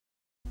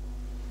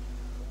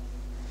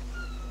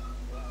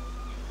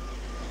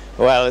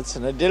Well, it's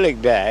an idyllic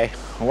day,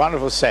 a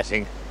wonderful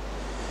setting.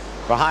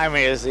 Behind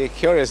me is the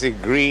curiously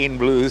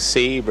green-blue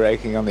sea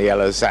breaking on the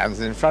yellow sands,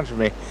 and in front of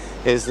me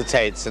is the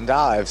Tate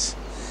St.Ives,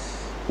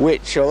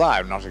 which, although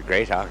I'm not a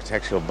great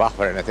architectural buff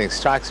or anything,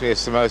 strikes me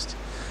as the most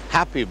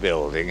happy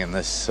building in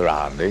the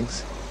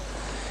surroundings.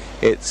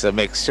 It's a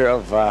mixture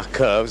of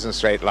curves and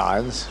straight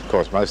lines. Of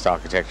course, most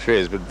architecture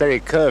is, but very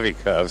curvy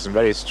curves and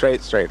very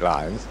straight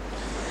lines.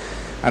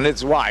 And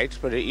it's white,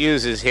 but it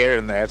uses here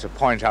and there to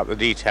point out the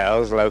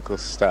details, local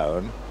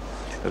stone,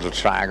 little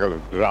triangle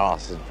of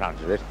glass in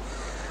front of it.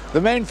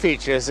 The main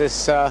feature is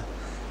this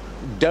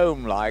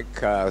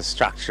dome-like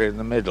structure in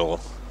the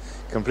middle,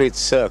 complete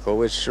circle,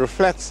 which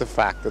reflects the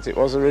fact that it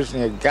was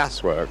originally a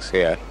gasworks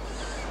here,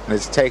 and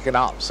it's taken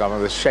up some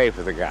of the shape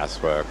of the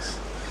gasworks.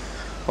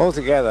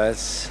 Altogether,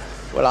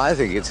 well, I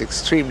think it's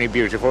extremely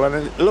beautiful,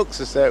 and it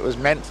looks as though it was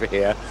meant for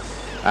here,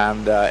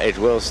 and it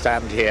will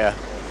stand here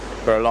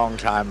for a long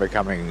time,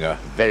 becoming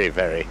very,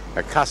 very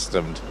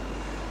accustomed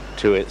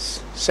to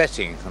its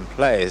setting and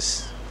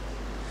place.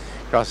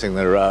 Crossing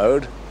the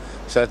road,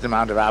 a certain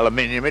amount of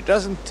aluminium. It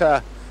doesn't,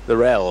 the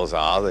rails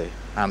are, the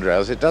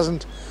handrails, it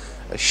doesn't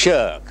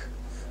shirk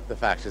the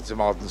fact it's a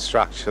modern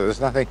structure. There's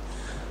nothing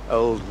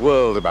old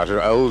world about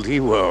it,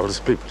 oldie world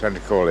as people tend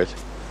to call it.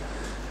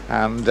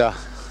 And a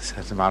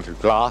certain amount of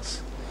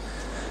glass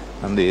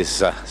and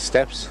these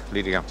steps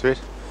leading up to it.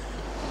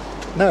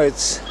 No,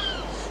 it's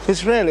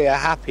really a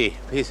happy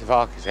piece of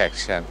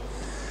architecture.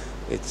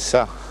 It's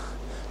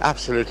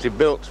absolutely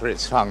built for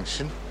its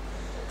function,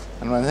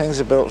 and when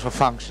things are built for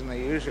function,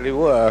 they usually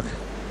work.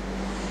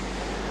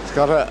 It's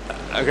got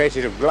a great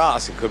deal of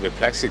glass. It could be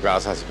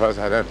plexiglass, I suppose,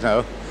 I don't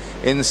know,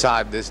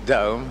 inside this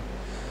dome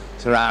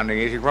surrounding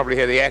it. You can probably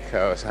hear the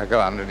echo as I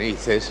go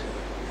underneath it.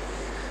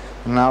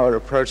 And now we're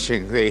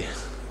approaching the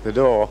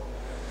door,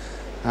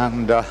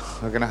 and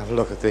we're going to have a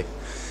look at the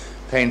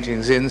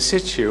paintings in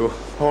situ,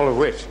 all of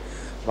which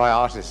by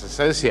artists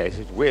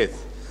associated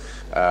with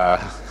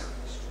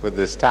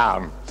this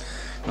town.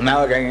 And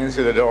now we're going in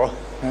through the door,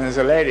 and there's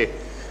a lady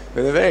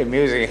with a very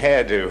amusing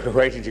hairdo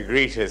waiting to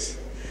greet us.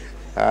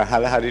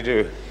 How do you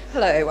do?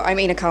 Hello, I'm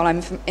Ina Cole.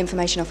 I'm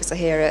Information Officer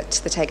here at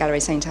the Tate Gallery,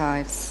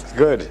 St.Ives.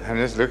 Good. I'm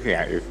just looking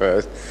at you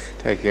first,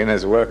 take you in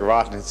as a work of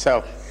art in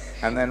itself,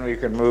 and then we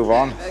can move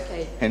on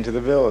into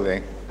the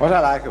building. What I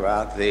like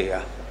about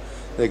the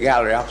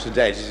gallery up to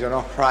date is you're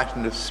not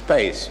frightened of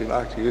space. You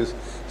like to use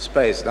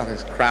space,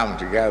 nothing's crammed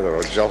together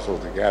or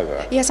jostled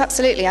together. Yes,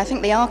 absolutely. I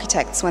think the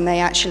architects, when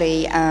they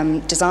actually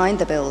designed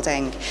the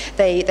building,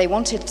 they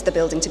wanted the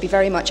building to be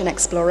very much an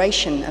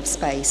exploration of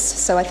space.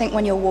 So I think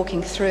when you're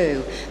walking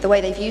through, the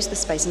way they've used the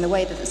space and the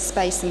way that the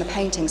space and the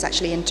paintings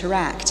actually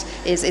interact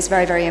is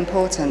very, very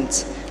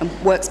important and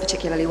works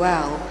particularly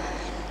well.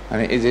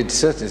 And it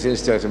certainly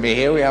seems to me,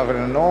 here we have an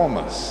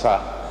enormous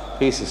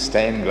piece of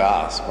stained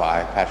glass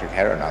by Patrick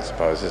Heron, I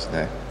suppose, isn't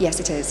it?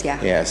 Yes, it is,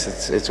 yeah.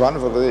 Yes, it's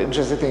wonderful. The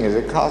interesting thing is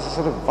it casts a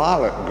sort of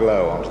violet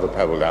glow onto the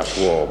pebbled out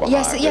wall behind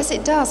Yes,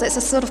 it does. It's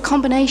a sort of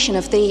combination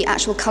of the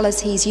actual colours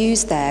he's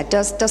used there.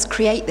 Does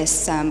create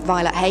this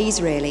violet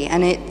haze, really,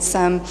 and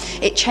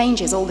it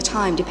changes all the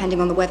time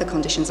depending on the weather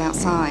conditions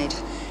outside.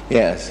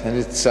 Yes, and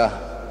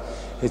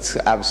it's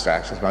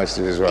abstract, as most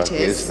of his work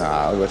is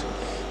now, but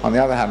on the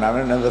other hand,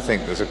 I never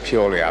think there's a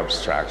purely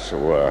abstract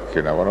work.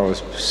 You know, one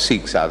always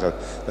seeks out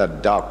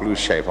that dark blue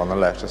shape on the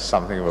left as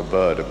something of a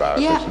bird about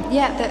it.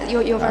 Yeah,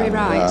 you're very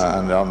right.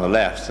 And on the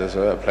left there's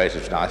a plate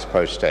of nice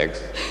poached eggs.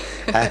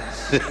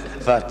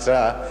 But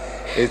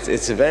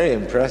it's a very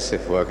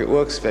impressive work. It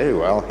works very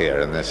well here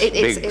in this big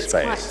space. It's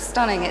quite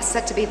stunning. It's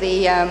said to be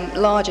the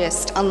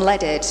largest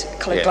unleaded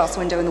coloured glass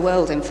window in the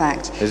world, in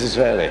fact. Is this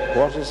really?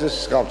 What is this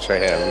sculpture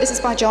here? This is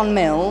by John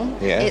Mill.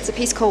 Yes. It's a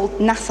piece called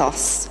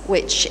Gnathos,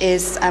 which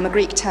is a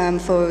Greek term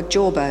for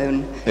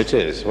jawbone. It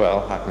is.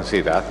 Well, I can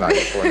see that. Now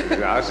you pointed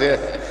it out.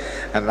 Yes.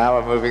 And now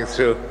we're moving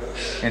through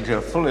into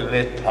a fully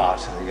lit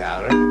part of the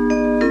gallery.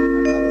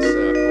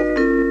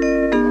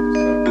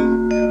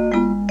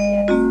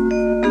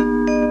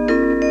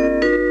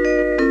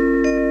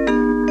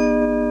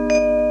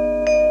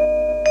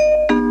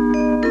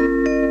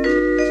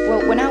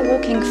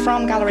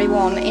 From Gallery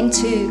 1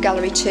 into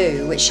Gallery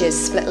 2, which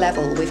is split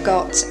level, we've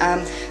got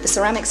the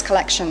ceramics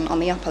collection on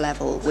the upper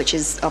level, which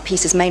are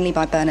pieces mainly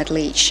by Bernard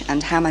Leach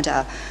and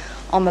Hamada.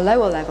 On the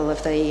lower level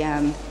of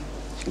the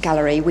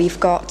gallery, we've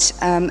got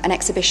an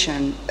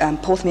exhibition,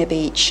 Porthmeor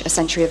Beach, A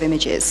Century of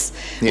Images,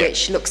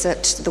 which looks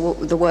at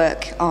the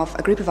work of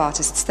a group of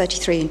artists,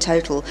 33 in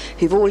total,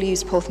 who've all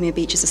used Porthmeor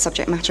Beach as a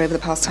subject matter over the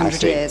past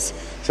 100 years.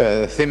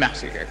 So a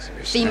thematic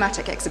exhibition.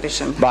 Thematic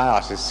exhibition. By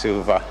artists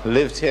who've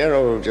lived here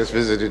or just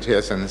visited here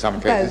in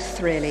some cases?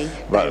 Both, really.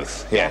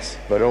 Both, yes.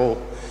 But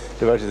all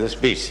devoted to this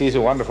beach. These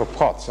are wonderful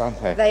pots,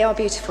 aren't they? They are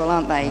beautiful,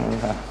 aren't they?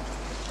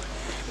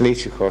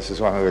 Leach, of course,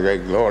 is one of the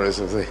great glories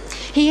of the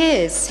He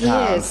is.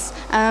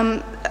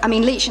 I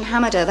mean, Leach and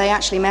Hamada, they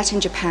actually met in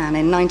Japan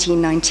in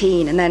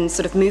 1919 and then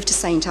sort of moved to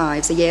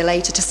St.Ives a year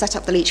later to set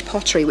up the Leach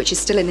pottery, which is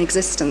still in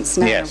existence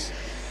now. Yes.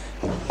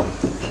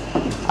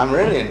 I'm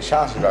really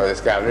enchanted by this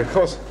gallery. Of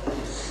course,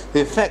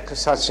 the effect of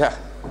such a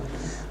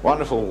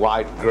wonderful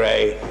white,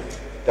 grey,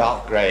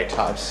 dark grey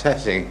type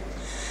setting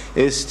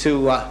is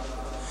to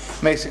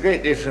makes a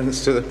great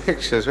difference to the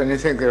pictures when you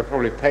think they're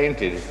probably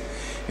painted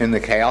in the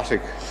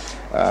chaotic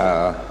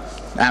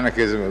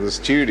anarchism of the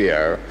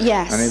studio.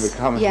 Yes. And they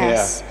become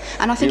yes. here.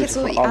 And I think it's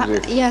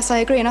yes, I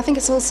agree. And I think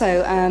it's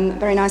also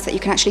very nice that you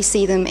can actually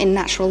see them in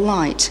natural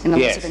light in a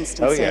lot of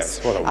instances. Oh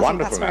yes, what a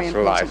wonderful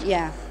natural light.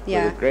 Yeah,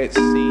 yeah. With a great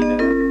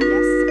scene.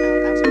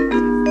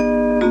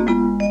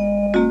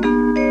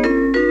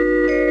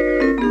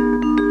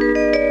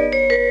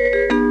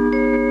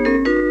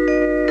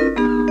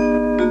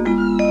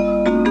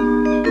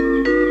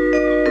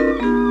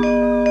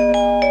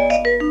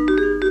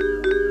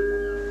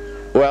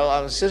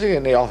 Sitting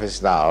in the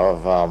office now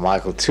of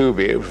Michael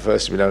Tooby, who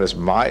prefers to be known as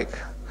Mike.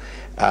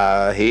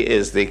 He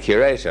is the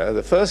curator,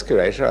 the first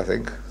curator, I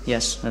think.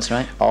 Yes, that's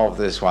right. Of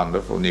this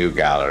wonderful new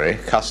gallery,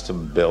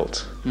 custom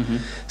built. Mm-hmm.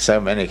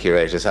 So many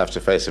curators have to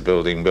face a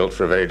building built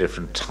for a very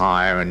different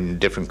time and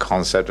different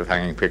concept of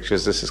hanging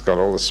pictures. This has got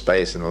all the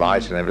space and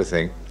light and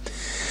everything.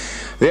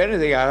 The only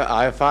thing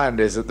I find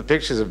is that the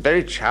pictures are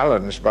very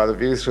challenged by the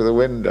view through the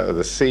window.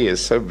 The sea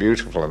is so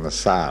beautiful and the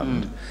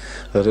sound.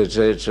 That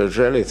it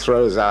really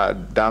throws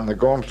down the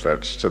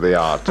gauntlet to the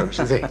art, don't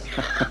you think?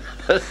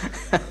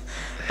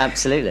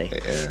 Absolutely.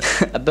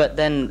 Yeah. But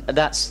then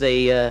that's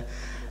the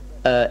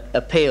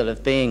appeal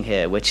of being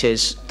here, which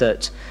is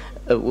that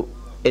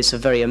it's a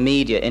very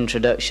immediate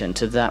introduction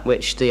to that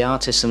which the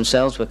artists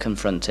themselves were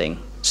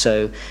confronting.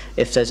 So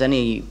if there's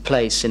any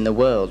place in the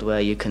world where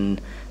you can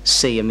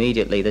see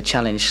immediately the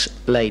challenge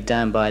laid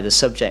down by the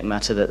subject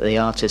matter that the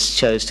artists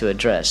chose to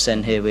address,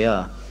 then here we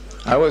are.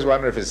 I always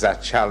wonder if it's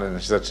that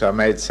challenge that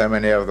made so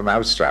many of them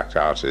abstract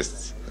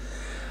artists,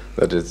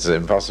 that it's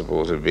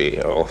impossible to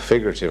be, or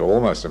figurative,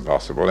 almost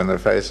impossible, in the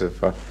face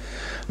of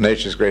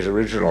nature's great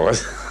original.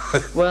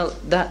 Well,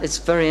 that is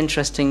a very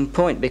interesting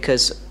point,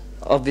 because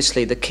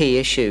obviously the key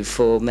issue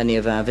for many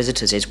of our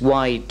visitors is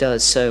why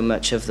does so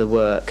much of the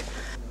work,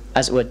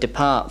 as it were,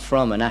 depart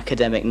from an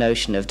academic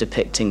notion of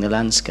depicting the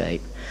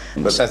landscape.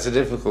 But that's a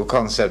difficult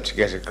concept to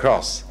get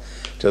across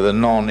to the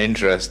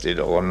non-interested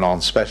or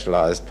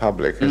non-specialised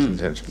public,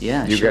 isn't it?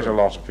 Yeah, you sure. get a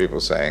lot of people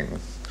saying,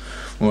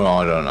 well,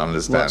 I don't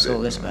understand What's all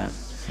this about?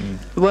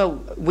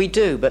 Well, we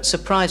do, but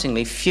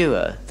surprisingly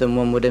fewer than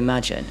one would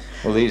imagine.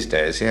 Well, these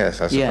days, yes,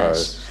 I suppose.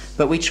 Yes.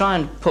 But we try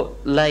and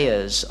put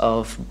layers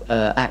of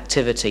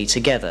activity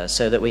together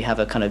so that we have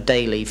a kind of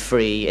daily,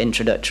 free,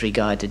 introductory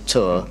guided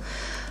tour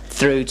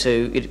through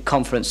to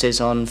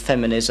conferences on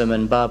feminism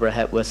and Barbara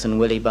Hepworth and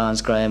Willie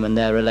Barnes-Graham and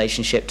their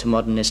relationship to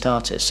modernist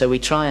artists. So we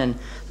try and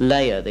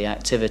layer the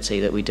activity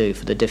that we do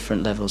for the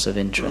different levels of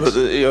interest. But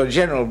your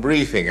general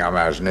briefing, I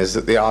imagine, is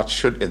that the art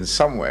should in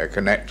some way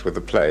connect with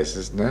the place,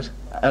 isn't it?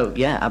 Oh,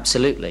 yeah,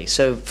 absolutely.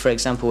 So, for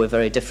example, we're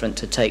very different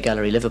to Tate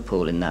Gallery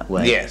Liverpool in that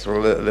way. Yes, well,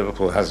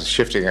 Liverpool has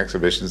shifting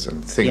exhibitions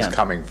and things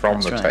coming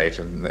from the Tate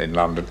in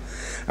London.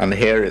 And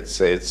here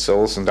it's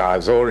all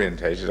St.Ives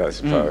orientated, I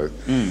suppose.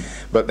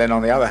 But then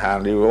on the other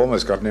hand, you've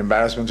almost got an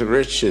embarrassment of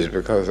riches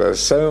because there's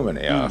so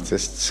many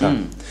artists,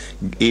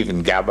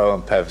 even Gabbo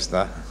and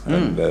Pevsner,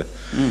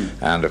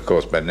 and of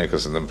course Ben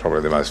Nicholson, and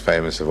probably the most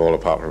famous of all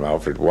apart from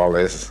Alfred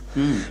Wallace,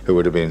 who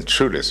would have been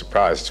truly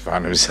surprised to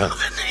find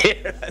himself in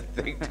here, I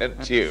think,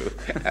 don't you?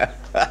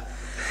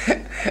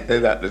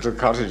 In that little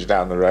cottage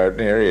down the road,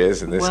 and here he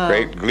is in this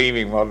great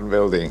gleaming modern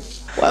building.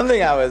 One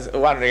thing I was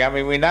wondering, I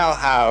mean, we now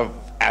have,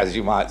 as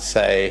you might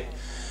say,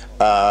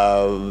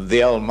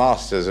 the old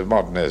masters of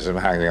modernism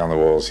hanging on the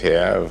walls here,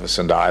 of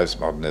St.Ives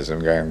modernism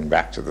going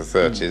back to the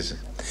 30s.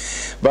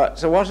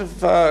 But what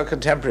of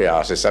contemporary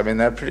artists? I mean,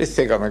 they're pretty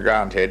thick on the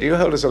ground here. Do you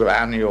hold a sort of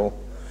annual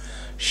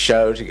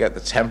show to get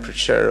the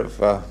temperature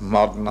of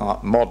modern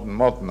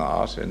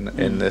art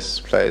in this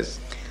place?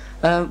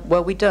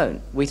 Well, we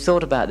don't. We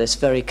thought about this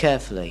very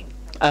carefully.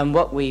 And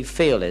what we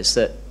feel is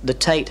that the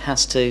Tate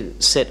has to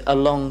sit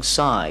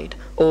alongside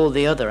all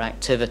the other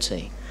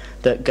activity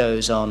that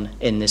goes on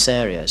in this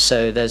area.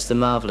 So there's the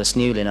marvellous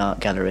Newlyn Art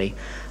Gallery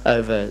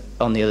over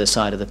on the other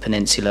side of the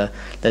peninsula.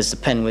 There's the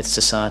Penwith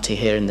Society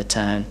here in the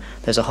town.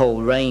 There's a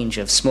whole range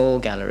of small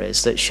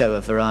galleries that show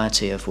a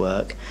variety of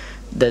work.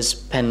 There's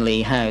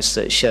Penley House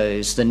that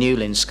shows the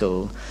Newlyn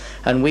School.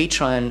 And we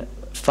try and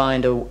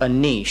find a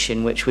niche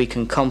in which we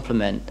can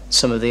complement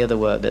some of the other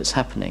work that's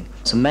happening.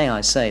 So may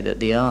I say that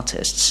the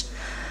artists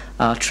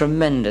are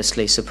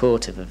tremendously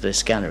supportive of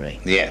this gallery.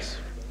 Yes.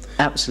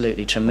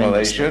 Absolutely tremendous.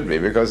 Well, they should be,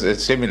 because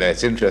it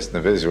stimulates interest in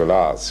the visual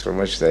arts from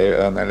which they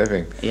earn their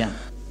living. Yeah.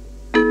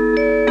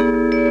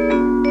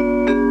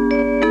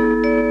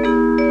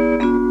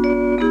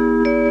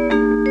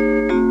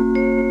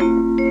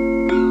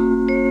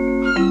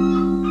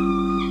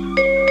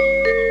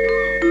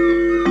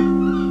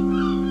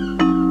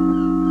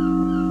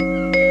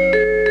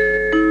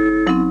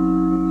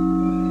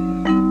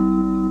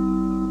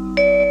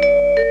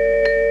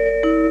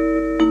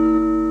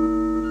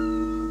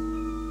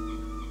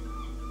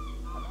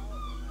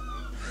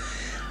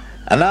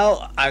 And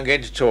now I'm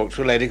going to talk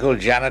to a lady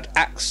called Janet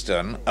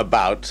Axten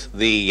about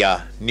the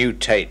new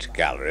Tate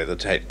Gallery, the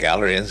Tate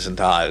Gallery in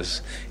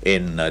St.Ives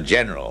in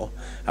general,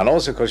 and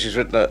also because she's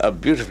written a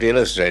beautifully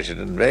illustrated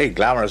and very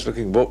glamorous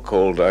looking book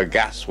called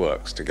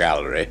Gasworks to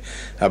Gallery,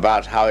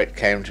 about how it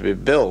came to be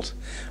built.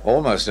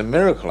 Almost a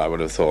miracle, I would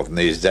have thought, in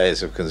these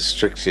days of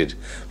constricted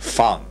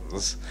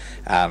funds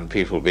and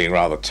people being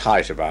rather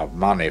tight about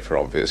money for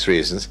obvious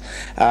reasons.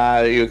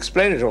 You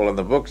explain it all in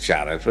the book,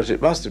 Janet, but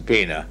it must have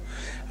been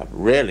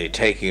really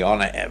taking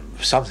on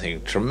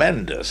something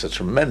tremendous, a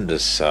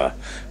tremendous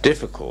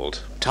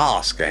difficult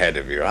task ahead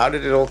of you. How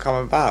did it all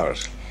come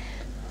about?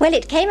 Well,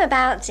 it came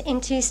about in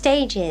 2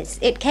 stages.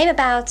 It came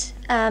about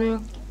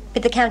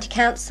with the County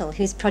Council,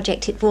 whose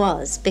project it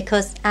was,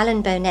 because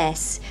Alan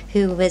Bowness,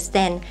 who was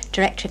then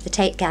director of the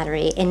Tate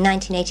Gallery in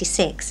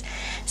 1986,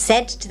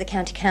 said to the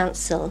County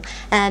Council,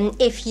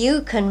 if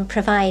you can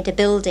provide a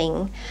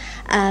building,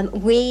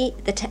 we,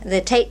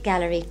 the Tate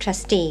Gallery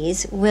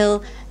trustees,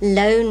 will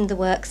loan the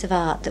works of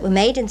art that were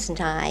made in St.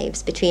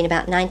 Ives between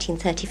about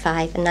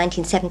 1935 and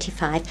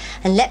 1975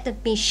 and let them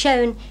be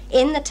shown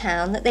in the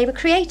town that they were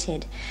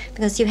created.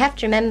 Because you have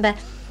to remember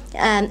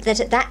that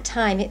at that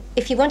time,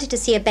 if you wanted to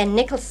see a Ben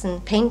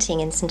Nicholson painting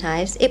in St.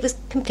 Ives, it was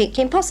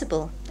completely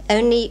impossible.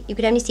 You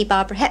could only see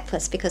Barbara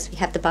Hepworth, because we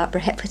have the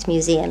Barbara Hepworth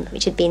Museum,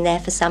 which had been there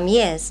for some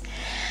years.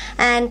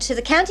 And to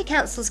the County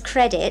Council's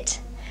credit,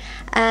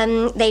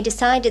 they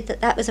decided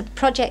that that was a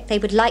project they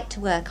would like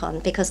to work on,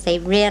 because they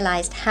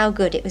realised how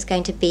good it was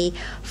going to be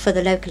for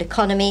the local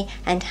economy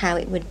and how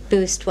it would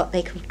boost what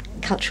they called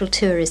cultural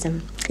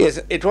tourism. Yes,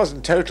 it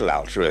wasn't total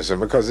altruism,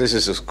 because this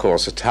is, of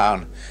course, a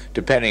town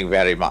depending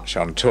very much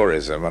on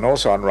tourism and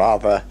also on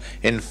rather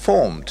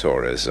informed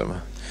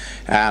tourism.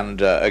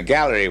 And a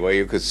gallery where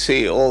you could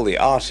see all the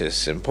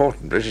artists,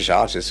 important British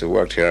artists who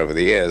worked here over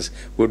the years,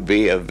 would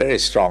be a very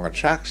strong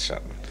attraction.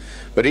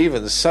 But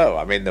even so,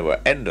 I mean, there were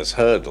endless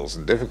hurdles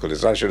and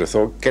difficulties. I should have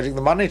thought getting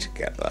the money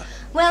together.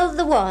 Well,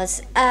 there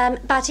was,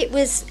 but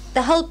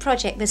the whole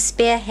project was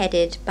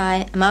spearheaded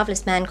by a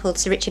marvellous man called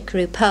Sir Richard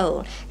Carew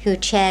Pole, who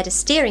chaired a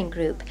steering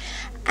group,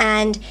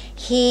 and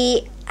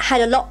he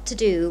had a lot to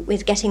do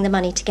with getting the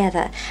money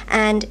together,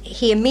 and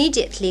he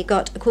immediately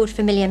got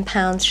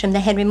 £250,000 from the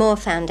Henry Moore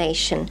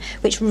Foundation,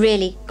 which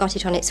really got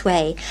it on its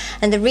way.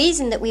 And the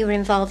reason that we were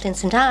involved in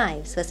St.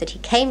 Ives was that he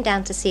came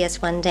down to see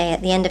us one day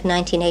at the end of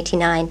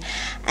 1989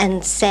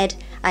 and said,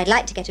 I'd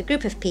like to get a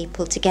group of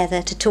people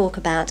together to talk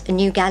about a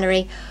new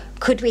gallery.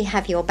 Could we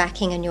have your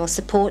backing and your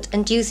support,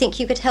 and do you think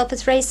you could help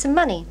us raise some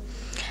money?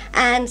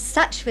 And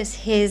such was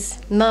his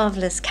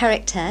marvellous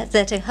character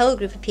that a whole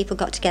group of people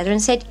got together and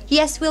said,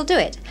 yes, we'll do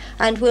it,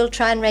 and we'll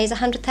try and raise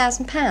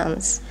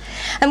 £100,000.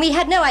 And we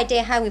had no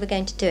idea how we were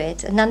going to do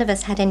it, and none of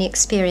us had any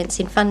experience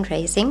in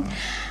fundraising.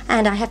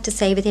 And I have to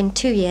say, within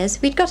 2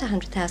 years, we'd got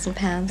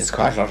 £100,000. It's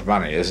quite a lot of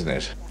money, isn't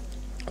it?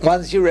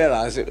 Once you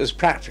realised it was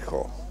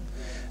practical,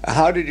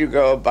 how did you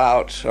go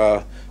about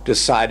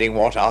deciding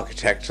what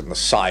architect and the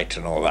site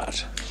and all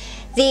that?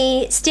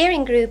 The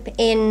steering group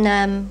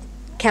in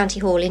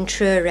County Hall in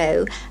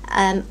Truro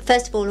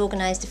first of all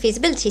organised a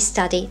feasibility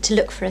study to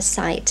look for a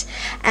site,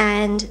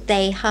 and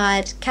they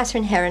hired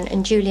Catherine Heron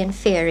and Julian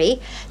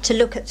Feary to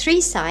look at 3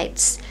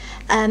 sites,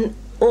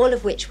 all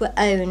of which were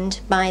owned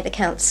by the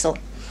council.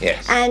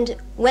 Yes. And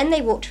when they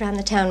walked around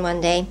the town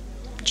one day,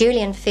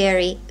 Julian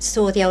Feary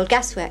saw the old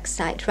gasworks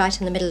site right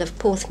in the middle of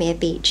Porthmere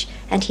Beach,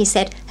 and he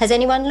said, has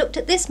anyone looked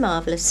at this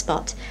marvellous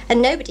spot?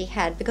 And nobody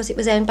had, because it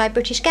was owned by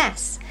British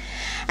Gas.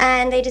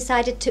 And they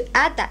decided to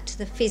add that to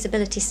the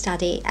feasibility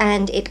study,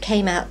 and it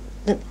came out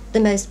the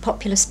most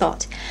popular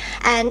spot.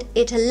 And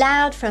it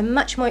allowed for a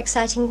much more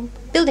exciting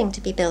building to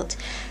be built.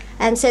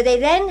 And so they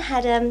then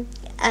had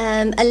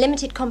a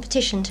limited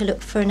competition to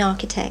look for an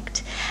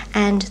architect,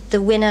 and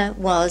the winner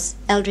was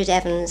Eldred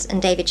Evans and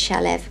David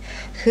Shalev,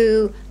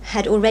 who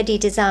had already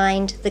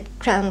designed the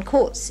Crown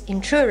Courts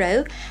in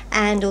Truro,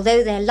 and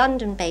although they're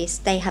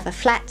London-based, they have a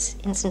flat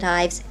in St.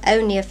 Ives,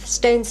 only a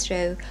stone's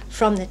throw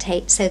from the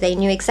Tate, so they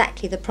knew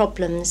exactly the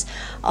problems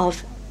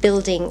of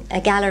building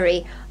a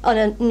gallery on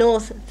a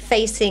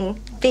north-facing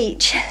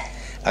beach.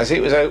 As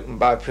it was opened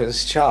by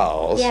Prince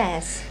Charles.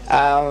 Yes.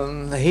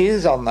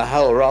 He's on the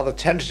whole rather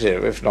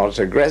tentative, if not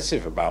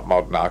aggressive, about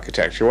modern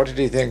architecture. What did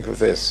he think of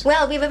this?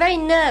 Well, we were very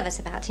nervous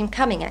about him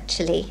coming,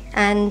 actually,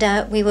 and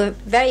we were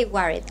very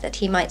worried that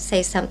he might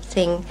say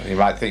something. He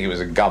might think he was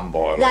a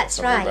gumboil.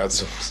 That's right. That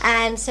sort of...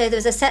 And so there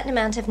was a certain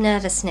amount of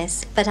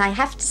nervousness, but I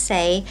have to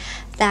say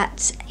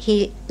that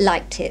he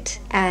liked it,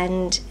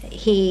 and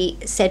he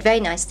said very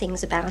nice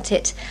things about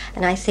it,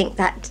 and I think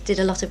that did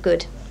a lot of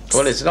good.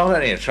 Well, it's not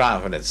only a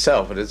triumph in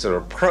itself, but it's a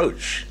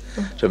reproach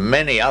to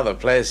many other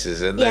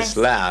places in this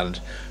land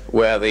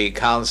where the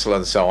council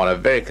and so on are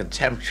very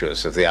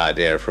contemptuous of the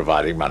idea of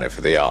providing money for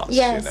the arts,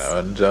 you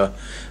know,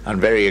 and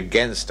very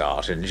against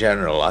art in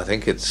general. I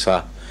think it's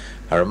a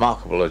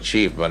remarkable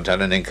achievement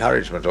and an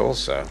encouragement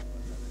also.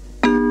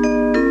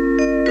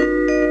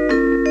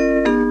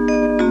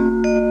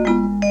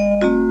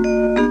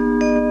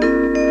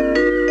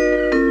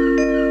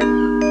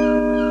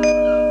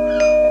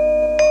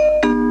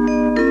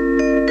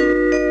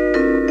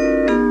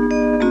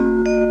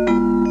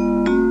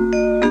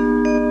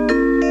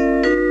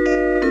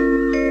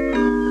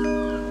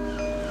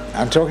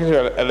 I'm talking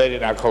to a lady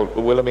now called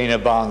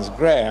Wilhemina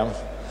Barnes-Graham,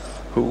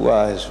 who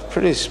is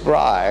pretty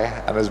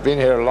spry and has been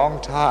here a long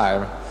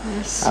time.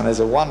 Yes. And is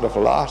a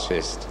wonderful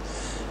artist.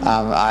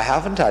 I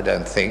haven't, I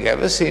don't think,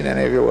 ever seen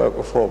any of your work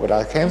before, but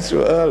I came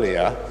through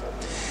earlier,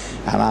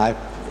 and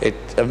it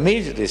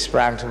immediately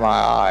sprang to my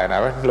eye, and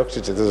I went and looked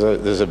at it.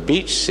 There's a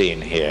beach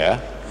scene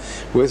here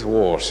with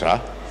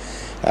water.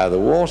 The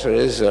water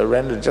is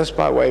rendered just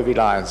by wavy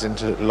lines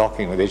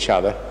interlocking with each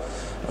other.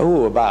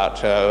 Oh,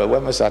 about,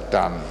 when was that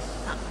done?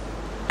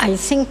 I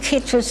think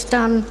it was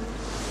done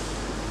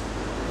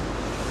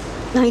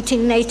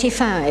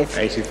 1985.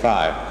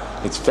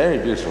 85. It's very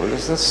beautiful.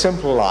 There's the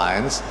simple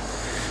lines,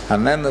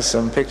 and then there's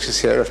some pictures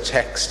here of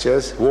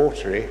textures,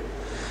 watery,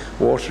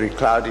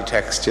 cloudy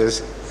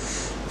textures,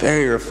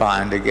 very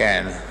refined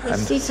again.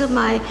 Yes, these are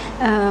my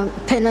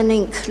pen and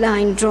ink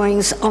line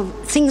drawings of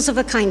things of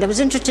a kind. I was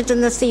interested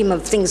in the theme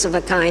of things of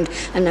a kind,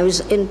 and I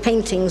was in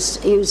paintings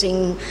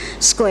using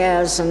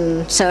squares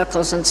and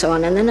circles and so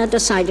on, and then I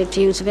decided to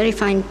use a very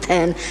fine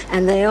pen,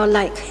 and they are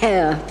like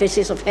hair,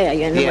 pieces of hair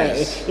in a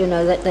way, you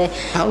know, that they...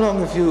 How long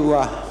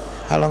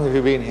have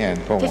you been here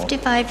in Cornwall?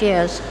 55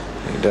 years.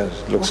 It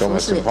does. Looks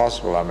almost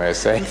impossible, I may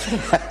say.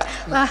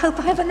 Well, I hope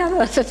I have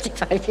another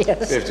 55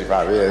 years.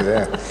 55 years,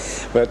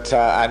 yeah. But,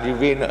 and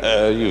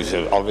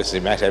you've obviously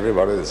met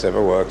everybody that's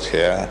ever worked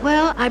here.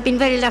 Well, I've been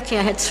very lucky.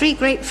 I had 3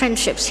 great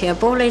friendships here.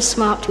 Borley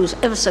Smart, who's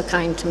ever so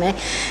kind to me,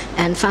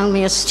 and found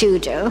me a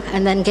studio,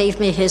 and then gave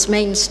me his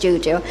main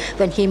studio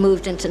when he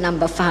moved into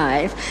number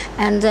 5.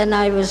 And then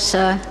I was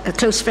a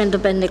close friend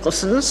of Ben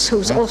Nicholson's,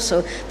 who's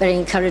also very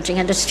encouraging,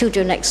 had a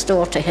studio next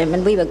door to him,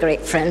 and we were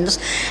great friends.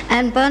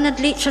 And Bernard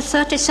Leach, a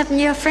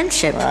 37-year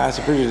friendship. Well, that's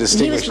a pretty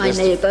distinguished He was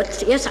my neighbour.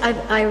 Yes,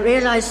 I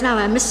realise now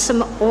I miss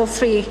them all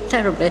 3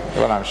 terribly.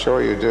 Well, I'm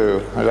sure you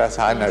do.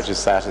 I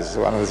noticed that. It's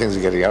one of the things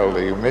of getting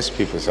older. You miss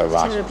people so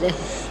much. Terribly.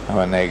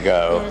 When they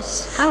go.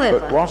 Yes. However...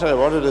 But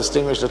what a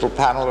distinguished little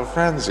panel of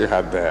friends you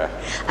had there.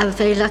 I was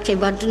very lucky.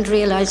 One didn't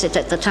realise it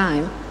at the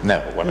time. No,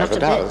 one never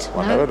does.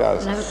 One never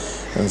does.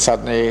 No. And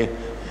suddenly,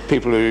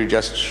 people who you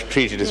just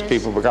treated as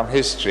people become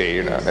history,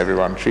 you know, and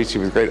everyone treats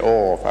you with great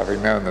awe for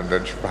having known them,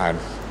 don't you find?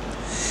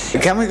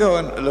 Can we go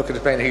and look at a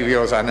painting of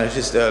yours I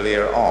noticed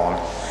earlier on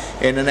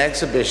in an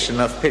exhibition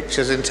of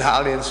pictures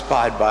entirely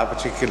inspired by a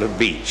particular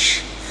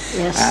beach?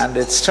 Yes. And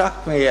it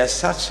struck me as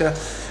such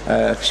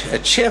a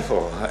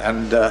cheerful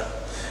and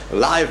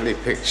lively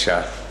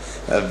picture,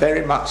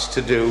 very much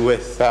to do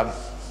with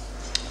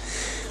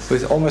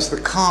almost the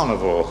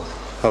carnival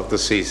of the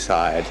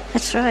seaside.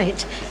 That's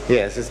right.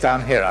 Yes, it's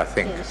down here, I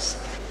think. Yes.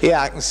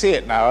 Yeah, I can see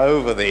it now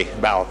over the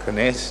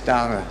balconies,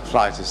 down a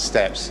flight of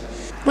steps.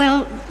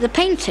 Well, the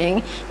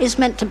painting is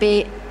meant to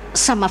be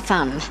summer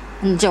fun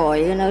and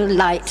joy, you know,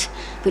 light,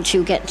 which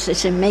you get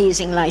this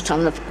amazing light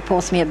on the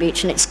Porthmeor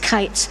beach, and it's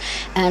kites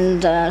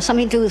and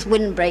something to do with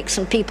windbreaks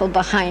and people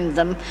behind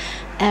them.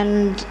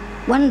 And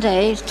one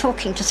day,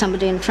 talking to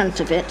somebody in front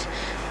of it,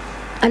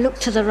 I looked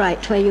to the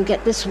right where you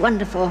get this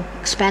wonderful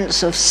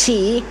expanse of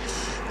sea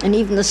and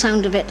even the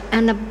sound of it,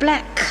 and a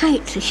black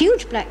kite, a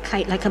huge black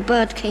kite, like a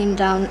bird, came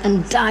down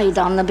and died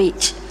on the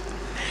beach.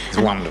 It's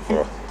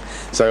wonderful.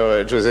 So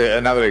it was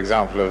another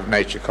example of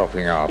nature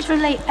copying art. It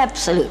relates,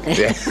 absolutely.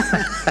 Yeah.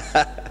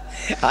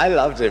 I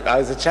loved it. I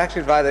was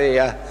attracted by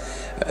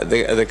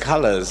the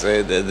colours,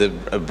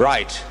 the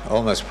bright,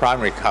 almost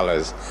primary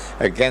colours,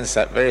 against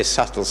that very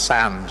subtle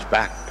sand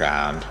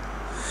background.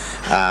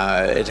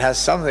 It has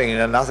something,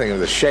 nothing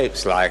of the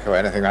shapes like or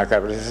anything like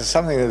that, but it has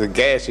something of the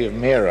gaiety of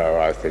Miro,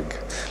 I think,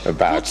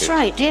 about That's it.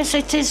 right, yes,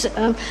 it is.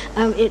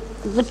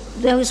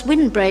 Those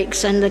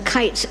windbreaks and the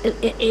kites,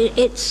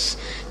 it's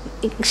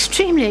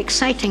extremely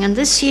exciting. And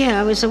this year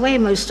I was away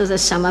most of the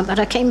summer, but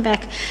I came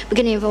back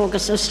beginning of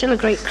August. There was still a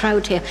great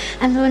crowd here,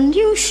 and there were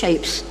new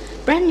shapes,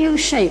 brand new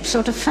shapes,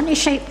 sort of funny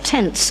shaped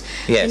tents,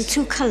 yes,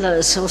 in 2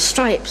 colours or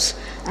stripes,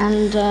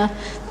 and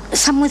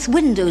some with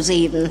windows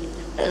even,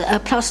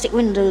 plastic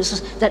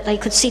windows that they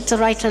could see to the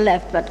right or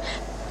left, but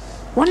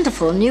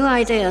wonderful new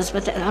ideas.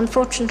 But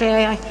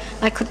unfortunately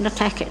I couldn't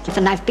attack it.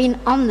 And I've been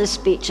on this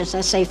beach, as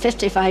I say,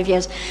 55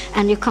 years,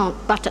 and you can't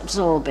but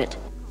absorb it.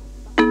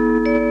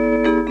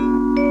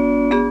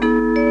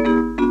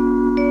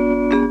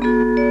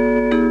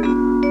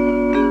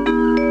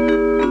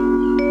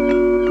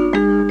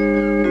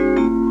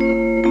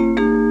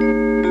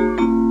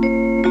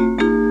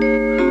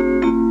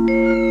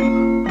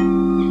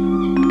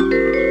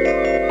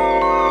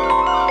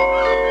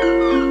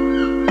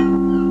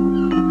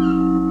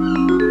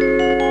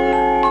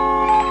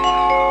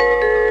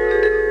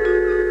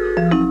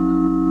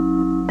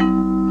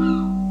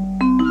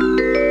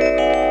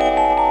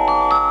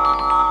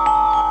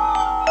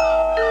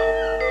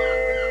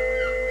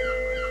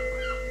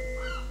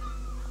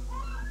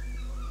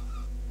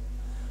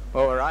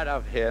 Well, we're right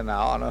up here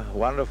now on a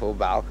wonderful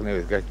balcony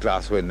with great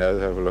glass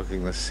windows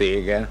overlooking the sea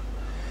again.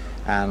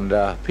 And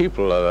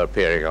people are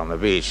appearing on the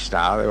beach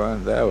now. They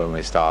weren't there when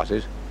we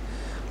started.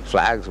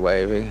 Flags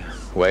waving,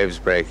 waves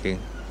breaking,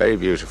 very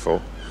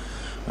beautiful.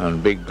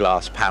 And big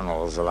glass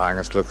panels allowing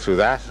us to look through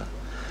that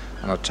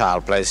on a tile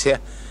place here.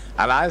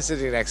 And I'm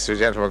sitting next to a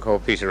gentleman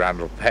called Peter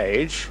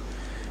Randall-Page,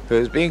 who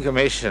is being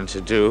commissioned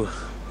to do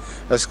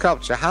a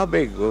sculpture. How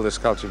big will the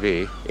sculpture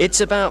be?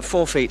 It's about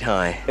 4 feet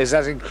high. Is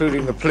that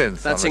including the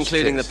plinth? That's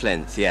including the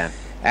plinth, yeah.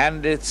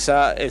 And it's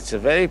a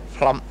very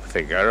plump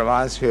figure.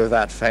 Reminds me of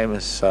that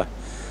famous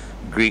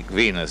Greek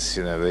Venus,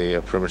 you know,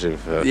 the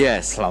primitive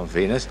yes. plump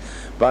Venus.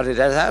 But it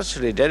has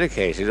actually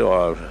dedicated,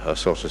 or a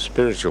sort of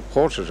spiritual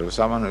portrait of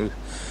someone who's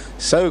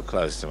so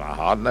close to my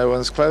heart. No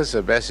one's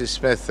closer. Bessie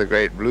Smith, the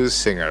great blues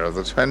singer of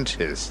the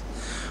 20s.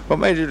 What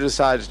made you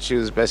decide to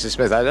choose Bessie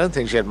Smith? I don't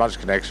think she had much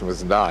connection with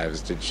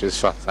St.Ives, did she, as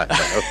far as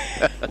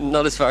I know?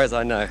 Not as far as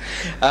I know.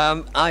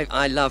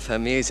 I love her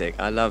music.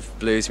 I love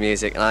blues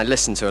music, and I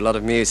listen to a lot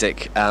of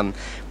music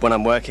when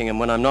I'm working and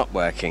when I'm not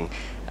working.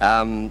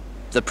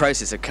 The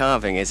process of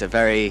carving is a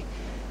very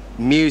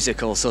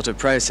musical sort of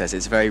process.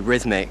 It's a very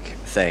rhythmic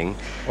thing.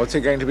 What's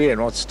it going to be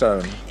in? What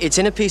stone? It's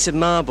in a piece of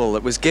marble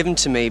that was given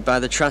to me by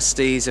the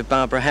trustees of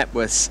Barbara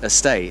Hepworth's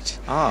estate.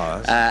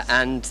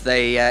 And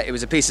it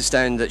was a piece of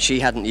stone that she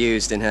hadn't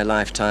used in her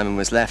lifetime and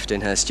was left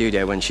in her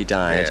studio when she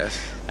died. Yes.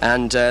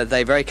 And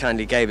they very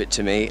kindly gave it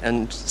to me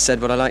and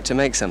said, would I like to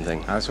make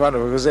something? That's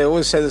wonderful, because they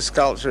always say the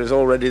sculpture is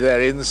already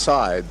there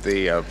inside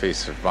the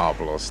piece of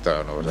marble or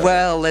stone or whatever.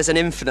 Well, there's an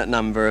infinite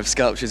number of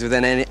sculptures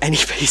within any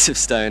piece of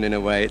stone, in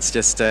a way. It's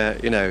just,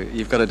 you know,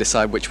 you've got to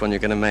decide which one you're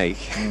going to make.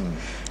 Mm.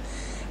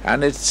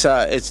 And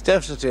it's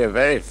definitely a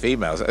very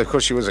female. Of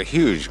course, she was a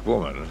huge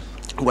woman.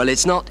 Well,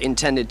 it's not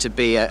intended to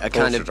be a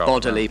kind of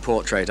bodily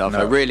portrait of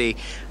her. Really,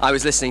 I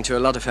was listening to a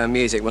lot of her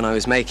music when I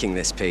was making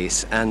this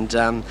piece, and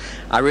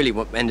I really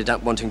ended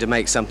up wanting to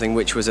make something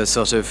which was a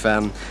sort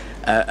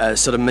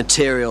of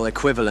material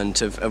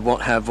equivalent of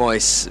what her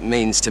voice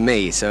means to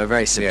me. So a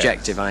very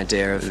subjective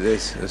idea of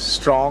this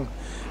strong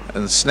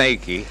and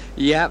snaky.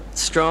 Yeah,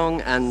 strong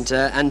and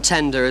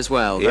tender as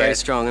well. Yeah. Very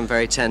strong and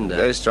very tender.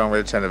 Very strong,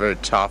 very tender, very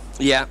tough.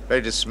 Yeah.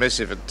 Very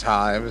dismissive at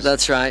times.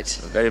 That's right.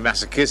 Very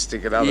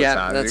masochistic at other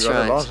times. That's You've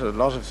got a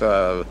lot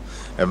of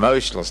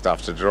emotional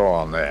stuff to draw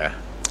on there.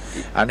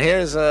 And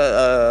here's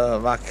a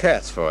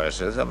maquette for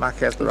it. Is a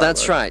maquette?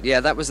 That's right.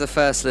 Yeah, that was the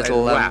first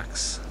little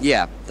wax.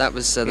 Yeah, that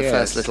was the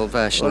first little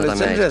version that I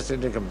made. It's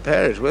interesting to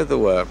compare it with the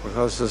work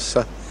because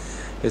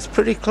it's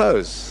pretty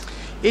close.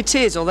 It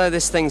is, although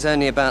this thing's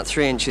only about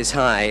 3 inches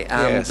high.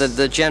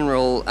 The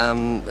general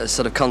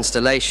sort of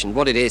constellation,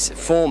 what it is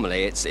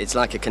formally, it's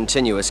like a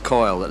continuous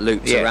coil that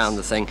loops around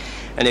the thing,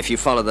 and if you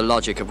follow the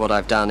logic of what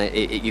I've done,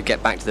 you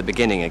get back to the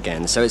beginning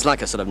again. So it's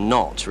like a sort of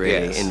knot,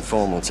 really, in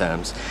formal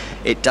terms.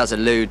 It does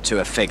allude to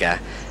a figure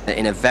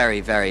in a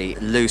very, very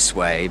loose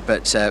way,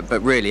 but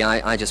really,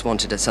 I just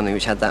wanted something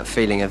which had that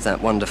feeling of that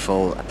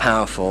wonderful,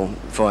 powerful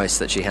voice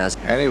that she has.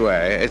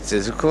 Anyway, it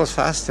is, of course,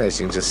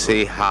 fascinating to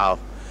see how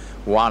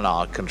one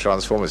art can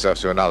transform itself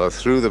to another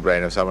through the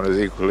brain of someone who's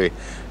equally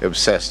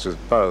obsessed with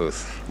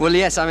both. Well,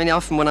 yes, I mean,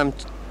 often when I'm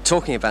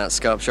talking about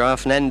sculpture, I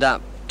often end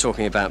up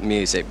talking about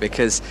music,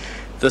 because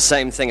the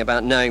same thing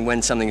about knowing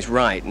when something's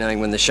right,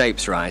 knowing when the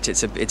shape's right.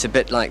 It's a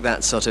bit like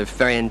that sort of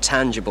very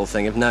intangible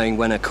thing of knowing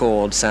when a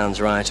chord sounds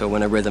right or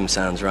when a rhythm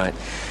sounds right.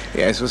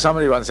 Yes, well,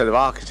 somebody once said of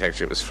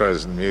architecture it was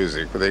frozen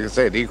music, but they could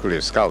say it equally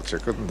of sculpture,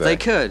 couldn't they? They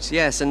could,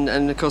 yes, and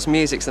of course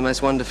music's the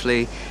most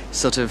wonderfully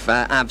sort of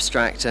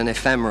abstract and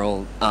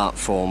ephemeral art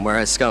form,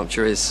 whereas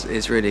sculpture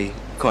is really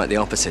quite the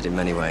opposite in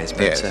many ways.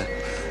 But, yes,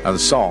 and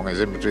song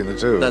is in between the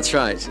two. That's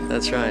right,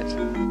 that's right.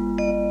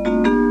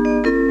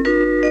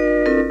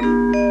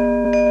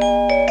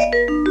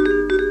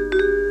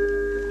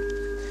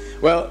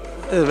 Well,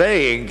 a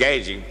very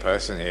engaging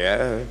person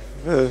here,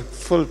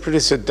 full, pretty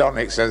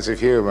sardonic sense of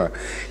humour,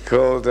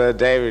 called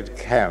David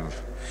Kemp.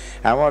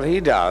 And what he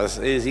does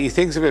is he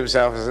thinks of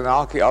himself as an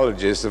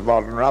archaeologist of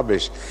modern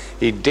rubbish.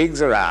 He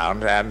digs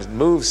around and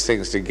moves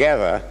things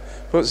together,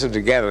 puts them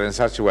together in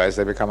such a way as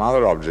they become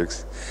other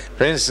objects.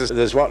 For instance,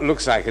 there's what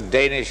looks like a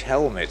Danish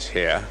helmet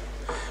here,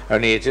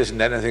 only it isn't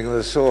anything of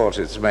the sort.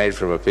 It's made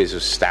from a piece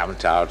of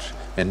stamped out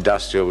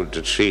industrial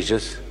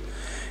detritus.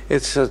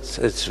 It's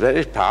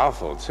very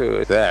powerful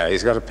too. There,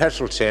 he's got a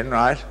petrol tin,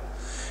 right,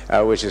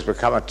 which has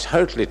become a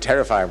totally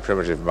terrifying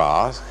primitive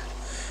mask,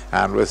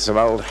 and with some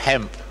old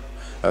hemp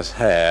as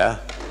hair,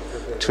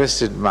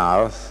 twisted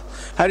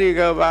mouth. How do you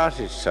go about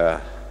it,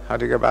 sir? How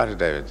do you go about it,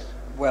 David?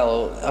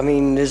 Well, I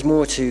mean, there's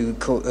more to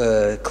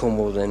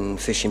Cornwall than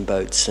fishing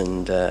boats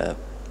and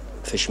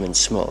fishermen's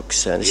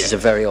smocks. This is a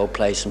very old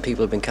place, and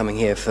people have been coming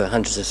here for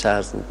hundreds of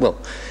thousands, well,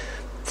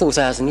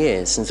 4,000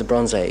 years since the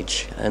Bronze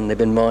Age, and they've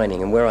been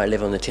mining. And where I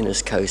live on the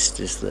Tinner's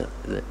coast is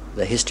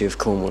the history of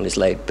Cornwall is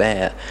laid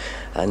bare,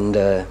 and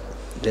the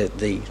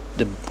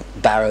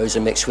barrows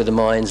are mixed with the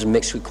mines and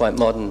mixed with quite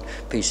modern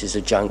pieces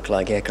of junk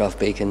like aircraft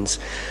beacons.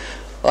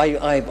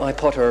 I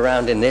potter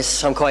around in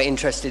this. I'm quite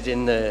interested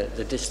in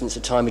the distance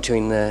of time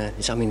between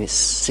it's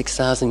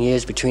 6,000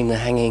 years between the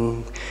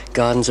hanging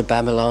gardens of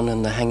Babylon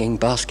and the hanging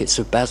baskets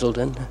of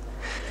Basildon.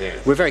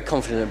 We're very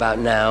confident about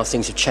now.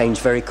 Things have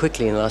changed very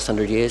quickly in the last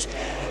 100 years.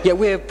 Yet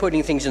we're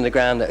putting things in the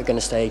ground that are going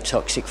to stay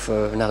toxic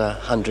for another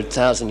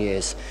 100,000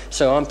 years.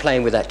 So I'm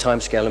playing with that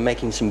timescale and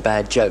making some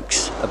bad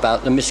jokes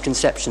about the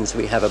misconceptions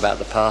we have about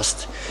the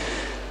past.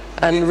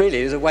 And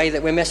really, the way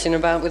that we're messing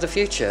about with the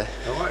future.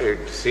 And what you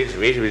seem to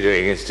me to be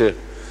doing is to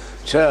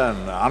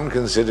turn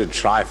unconsidered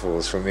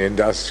trifles from the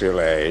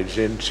industrial age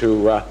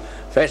into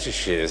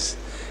fetishes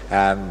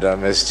and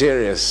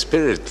mysterious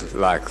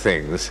spirit-like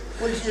things,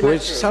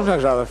 which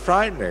sometimes rather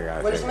frightening, I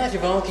think. Well, it's a matter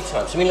of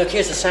archetypes. I mean, look,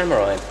 here's a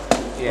samurai.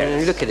 Yes. And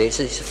you look at it,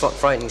 it's a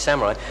frightening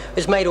samurai.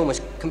 It's made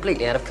almost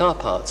completely out of car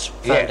parts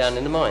found down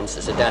in the mines.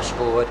 There's the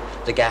dashboard,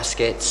 the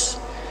gaskets,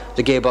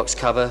 the gearbox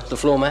cover, the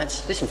floor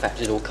mats. This, in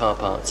fact, is all car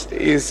parts.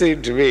 You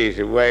seem to me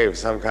to wave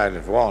some kind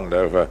of wand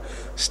over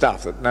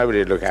stuff that nobody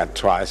would look at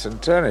twice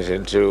and turn it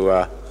into,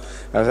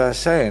 as I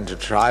say, into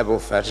tribal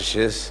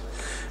fetishes.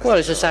 Well,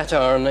 it's a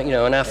satire on,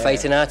 on our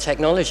faith in our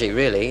technology,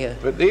 really.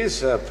 But these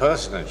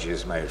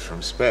personages made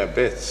from spare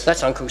bits.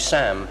 That's Uncle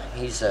Sam.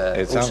 He's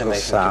also made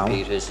from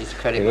computers. He's a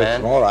credit man. He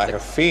looks more like a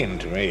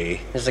fiend to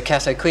me. There's the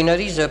Cathode Queen. No,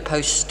 these are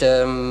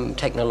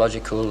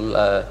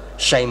post-technological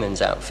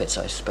shaman's outfits,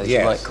 I suppose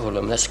you might call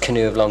them. That's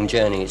Canoe of Long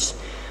Journeys.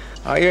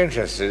 Are you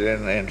interested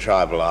in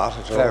tribal art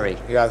at all? Very.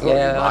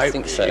 Yeah, I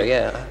think so,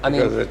 yeah. I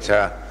mean,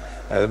 because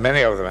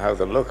many of them have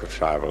the look of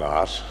tribal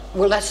art.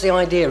 Well, that's the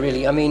idea,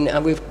 really. I mean,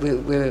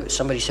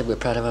 somebody said we're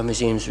proud of our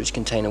museums which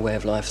contain a way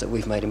of life that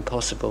we've made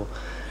impossible.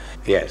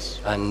 Yes.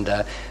 And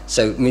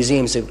so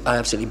museums are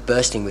absolutely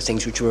bursting with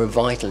things which were a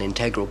vital,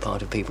 integral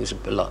part of people's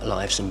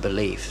lives and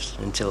beliefs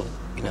until,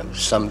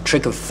 some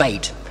trick of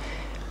fate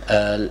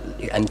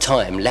and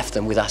time left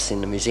them with us in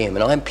the museum.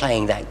 And I'm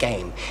playing that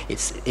game.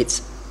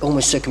 It's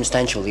almost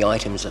circumstantial, the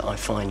items that I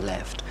find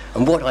left.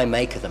 And what I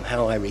make of them,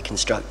 how I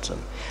reconstruct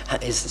them,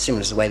 is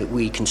similar to the way that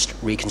we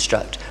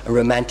reconstruct and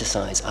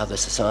romanticise other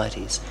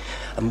societies.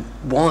 And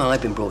why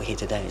I've been brought here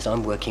today is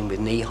I'm working with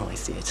Knee High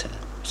Theatre,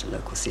 it's a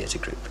local theatre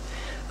group,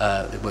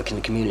 that work in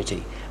the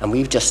community. And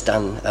we've just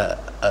done a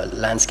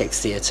landscape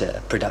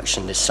theatre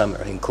production this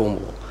summer in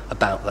Cornwall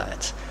about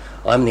that.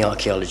 I'm the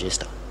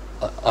archaeologist.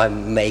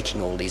 I'm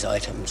making all these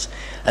items,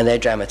 and they're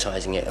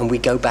dramatising it, and we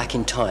go back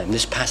in time,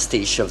 this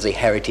pastiche of the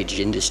heritage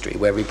industry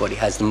where everybody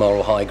has the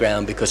moral high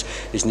ground because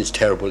isn't it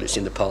terrible, it's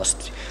in the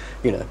past,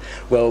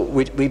 Well,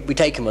 we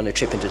take them on a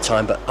trip into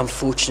time, but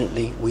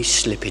unfortunately we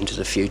slip into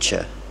the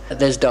future.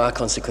 There's dire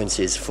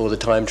consequences for the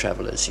time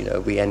travellers,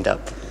 we end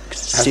up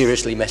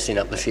seriously messing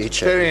up the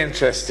future. It's very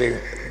interesting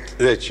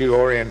that you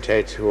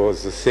orientate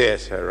towards the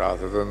theatre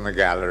rather than the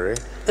gallery.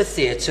 The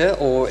theatre,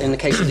 or in the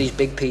case of these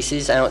big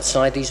pieces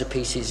outside, these are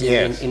pieces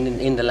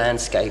in the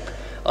landscape.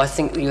 I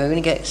think you're going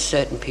to get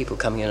certain people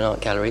coming in an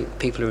art gallery,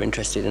 people who are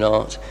interested in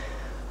art.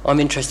 I'm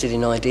interested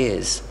in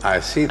ideas.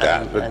 I see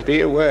that, but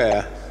be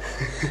aware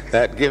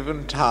that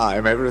given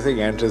time,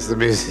 everything enters the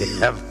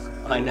museum.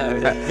 I know,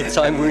 that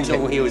time wounds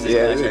all heals, as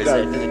Mojo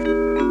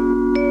said.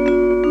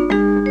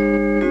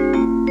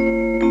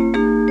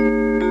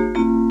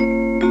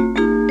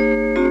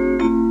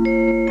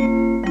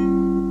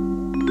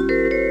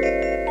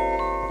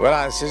 Well,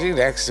 I'm sitting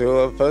next to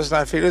a person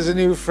I feel is a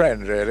new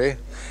friend, really.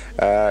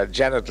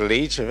 Janet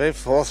Leach, a very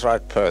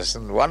forthright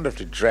person,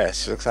 wonderfully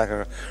dressed. She looks like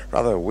a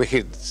rather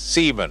wicked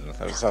seaman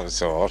of some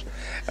sort.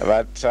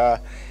 But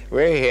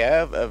we're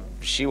here.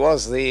 She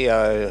is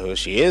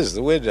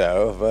the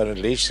widow of Bernard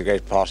Leach, the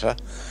great potter,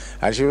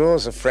 and she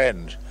was a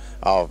friend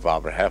of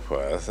Barbara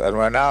Hepworth. And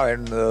we're now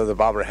in the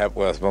Barbara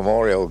Hepworth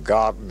Memorial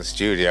Garden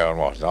Studio and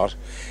whatnot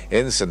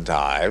in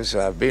St.Ives.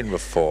 I've been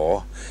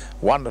before.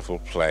 Wonderful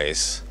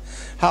place.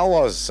 How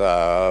was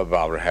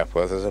Barbara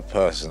Hepworth as a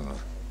person?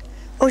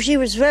 Oh, she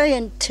was very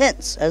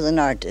intense as an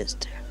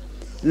artist,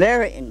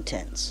 very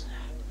intense.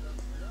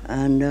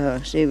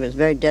 And she was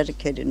very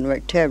dedicated and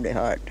worked terribly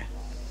hard.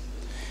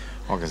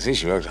 One can see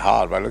she worked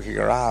hard by looking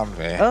around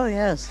me. Oh,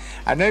 yes.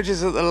 I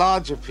noticed that the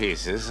larger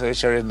pieces,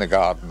 which are in the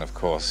garden, of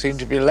course, seem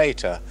to be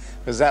later.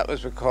 That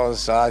was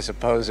because, I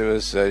suppose, it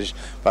was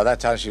by that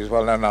time she was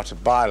well known enough to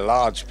buy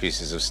large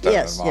pieces of stone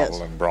and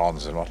marble and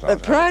bronze and whatnot.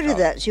 But prior to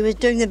that, she was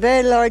doing the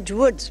very large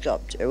wood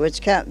sculpture,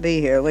 which can't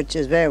be here, which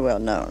is very well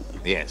known.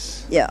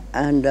 Yes. Yeah,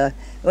 and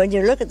when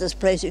you look at this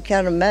place, you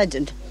can't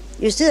imagine.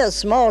 You see a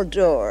small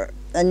door,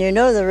 and you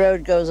know the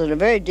road goes on a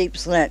very deep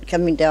slant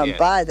coming down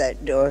by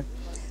that door.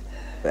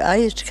 I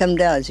used to come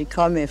down, she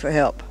called me for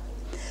help.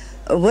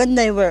 When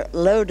they were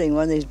loading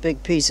one of these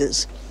big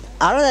pieces,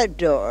 out of that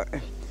door,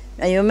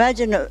 and you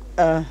imagine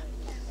a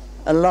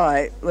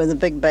lorry with a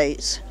big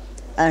base,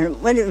 and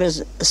when it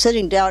was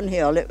sitting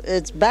downhill,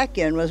 its back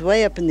end was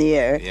way up in the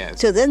air. Yes.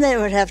 So then they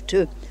would have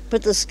to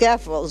put the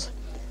scaffolds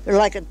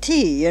like a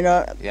T,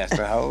 Yes,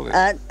 to hold it.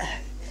 And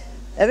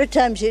every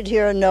time she'd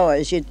hear a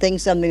noise, she'd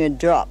think something had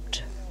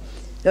dropped.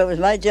 So it was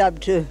my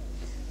job to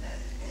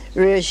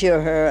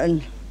reassure her,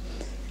 and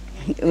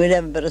we'd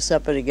have a bit of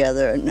supper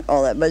together and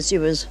all that. But she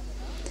was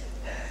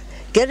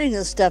getting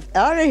the stuff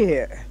out of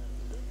here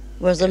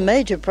was a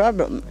major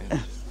problem.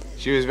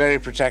 She was very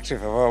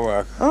protective of her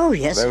work. Oh,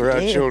 yes, they were her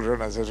indeed.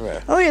 children, as it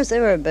were. Oh, yes, they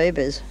were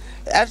babies.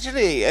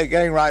 Actually,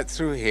 going right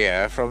through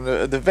here, from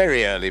the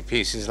very early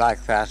pieces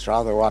like that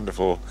rather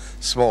wonderful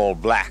small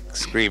black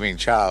screaming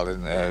child,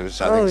 in I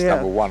think it's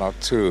number 1 or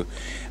 2,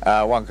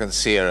 one can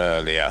see her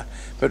earlier.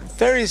 But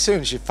very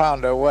soon she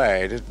found her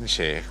way, didn't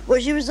she?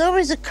 Well, she was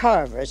always a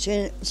carver.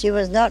 She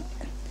was not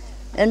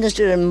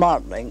interested in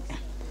modeling.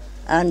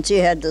 And she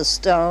had the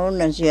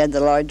stone and she had the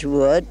large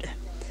wood.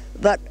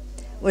 But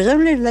it was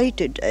only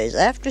later days,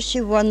 after she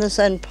won the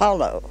San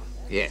Paulo.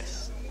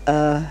 Yes.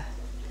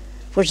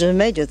 Which was a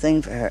major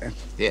thing for her.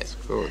 Yes,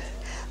 of course.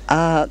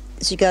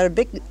 She got a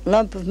big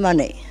lump of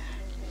money,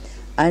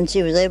 and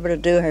she was able to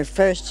do her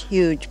first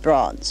huge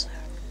bronze.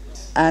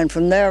 And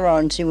from there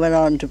on, she went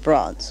on to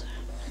bronze.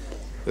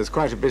 There's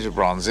quite a bit of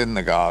bronze in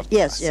the garden,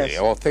 yes, I see,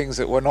 or things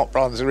that were not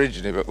bronze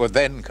originally, but were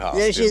then cast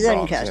in bronze. She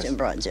then cast in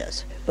bronze,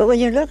 yes. But when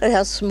you look at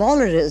how small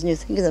it is, and you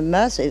think of the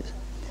massive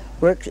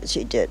work that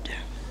she did.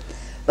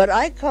 But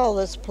I call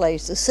this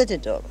place the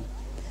Citadel.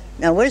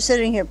 Now, we're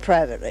sitting here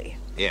privately.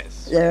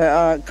 Yes. There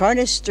are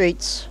Cornish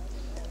streets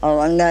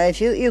along. Now, if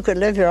you could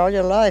live here all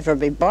your life or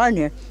be born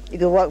here, you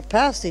could walk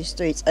past these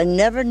streets and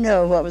never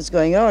know what was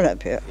going on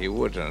up here. You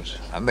wouldn't.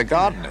 And the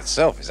garden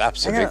itself is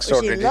absolutely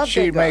extraordinary. Did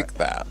she make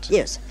that?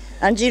 Yes.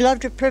 And she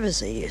loved her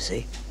privacy, you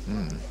see.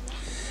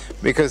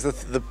 Because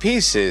the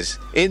pieces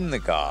in the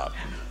garden,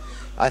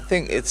 I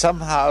think it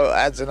somehow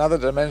adds another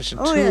dimension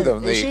to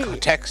them, the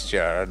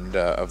texture and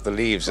of the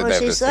leaves and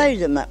everything. Well, she studied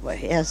them that way,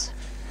 yes.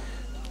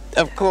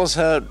 Of course,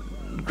 her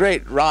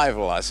great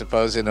rival, I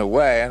suppose, in a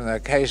way, and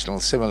occasional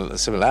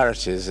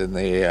similarities in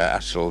the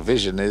actual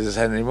vision, is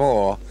Henry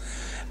Moore.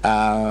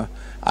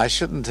 I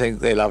shouldn't think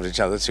they loved each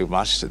other too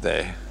much, did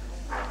they?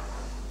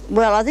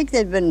 Well, I think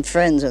they'd been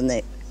friends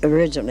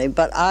originally,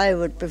 but I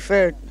would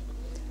prefer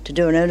to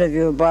do an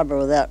interview with Barbara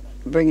without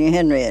bringing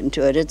Henry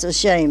into it. It's a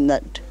shame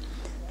that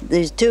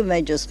these two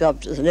major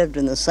sculptors lived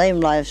in the same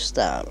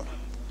lifetime,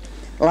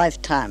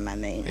 I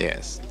mean.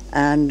 Yes.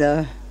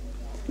 And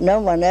no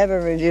one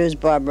ever reviews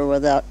Barbara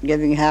without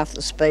giving half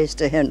the space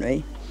to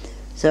Henry.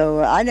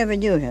 So I never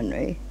knew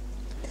Henry,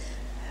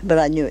 but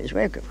I knew his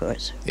work, of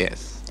course.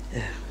 Yes.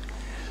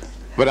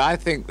 But I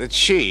think that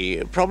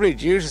she, probably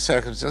due to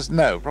circumstances,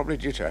 probably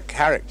due to her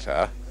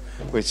character,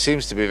 which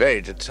seems to be very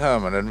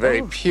determined and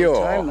very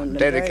pure, dedicated.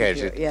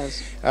 Very pure,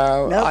 yes.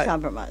 No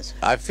compromise.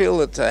 I feel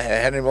that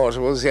Henry Moore,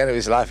 towards the end of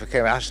his life,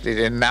 became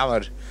actually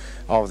enamoured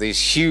of these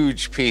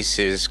huge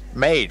pieces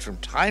made from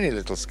tiny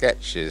little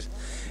sketches,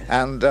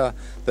 and that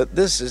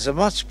this is a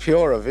much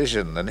purer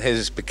vision than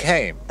his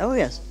became. Oh,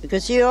 yes,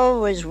 because she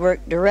always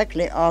worked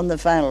directly on the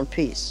final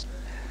piece.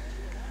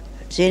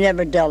 She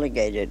never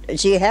delegated.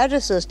 She had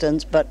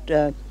assistants, but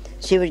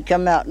she would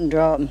come out and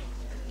draw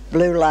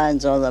blue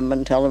lines on them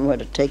and tell them where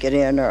to take it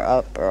in or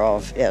up or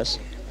off, yes.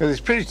 Because it's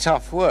pretty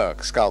tough work,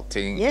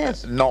 sculpting,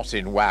 yes. Not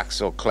in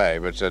wax or clay,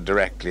 but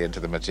directly into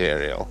the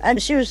material.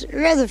 And she was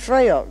rather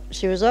frail.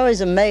 She was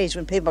always amazed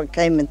when people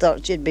came and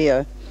thought she'd be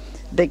a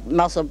big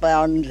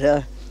muscle-bound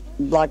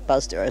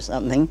blockbuster or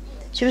something.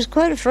 She was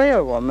quite a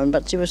frail woman,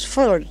 but she was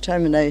full of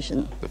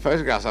determination. The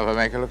photographs of her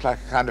make her look like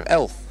a kind of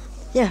elf.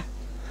 Yeah.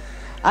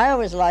 I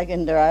always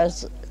likened her, I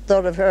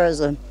thought of her as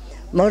a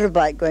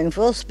motorbike going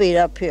full speed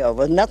uphill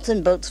with nuts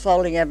and bolts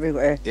falling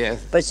everywhere.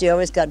 Yes. But she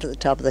always got to the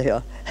top of the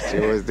hill. She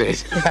always did.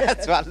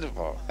 That's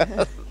wonderful.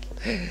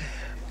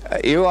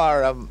 You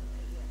are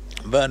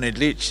Bernard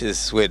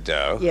Leach's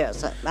widow.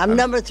 Yes, I'm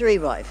number 3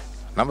 wife.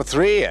 Number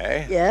 3,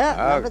 eh? Yeah,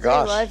 oh, number 3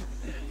 gosh. wife.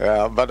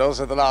 But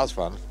also the last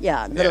one.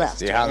 Yeah, the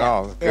last you one. hung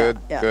on. Good,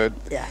 good.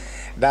 Yeah.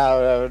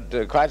 Now,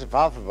 quite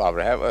apart from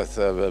Barbara Hepworth,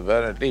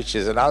 Bernard Leach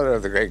is another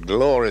of the great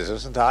glories of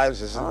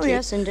St.Ives, isn't he? Oh,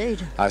 yes,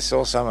 indeed. I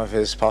saw some of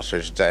his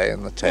pottery today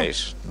in the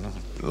Tate.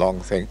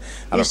 Long thing.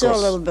 And you of saw course,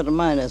 a little bit of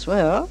mine as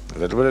well. A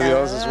little bit of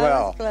yours as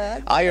well.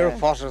 Glad. Are you a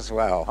potter as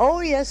well?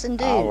 Oh, yes,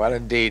 indeed. Oh, well,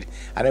 indeed.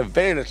 I know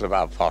very little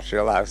about pottery,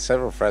 although I have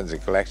several friends who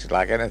collected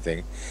like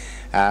anything.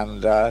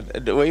 And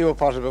were you a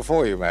potter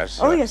before you met?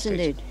 Oh, yes,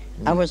 indeed.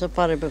 I was a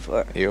potter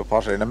before. You were a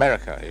potter in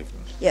America, even?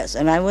 Yes,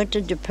 and I went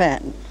to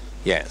Japan.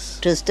 Yes.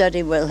 To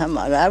study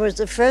Wilhemina. I was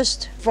the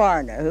first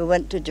foreigner who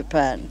went to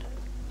Japan.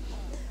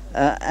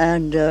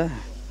 And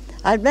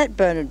I'd met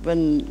Bernard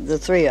when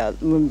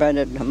when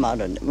Bernard and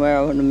Hermana were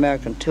on an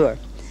American tour.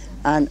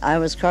 And I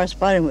was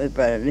corresponding with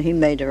Bernard, and he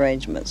made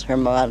arrangements.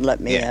 Hermana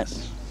let me in.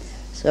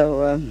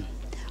 So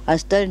I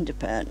stayed in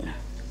Japan.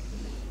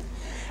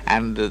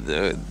 And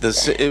it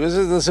was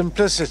the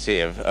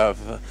simplicity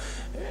of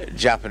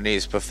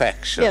Japanese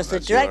perfection. Yes, the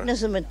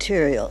directness of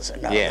materials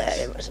and all that.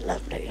 It was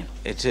lovely.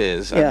 It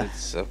is, and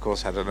it's of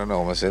course had an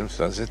enormous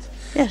influence.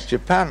 Yes.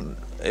 Japan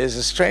is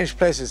a strange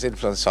place, its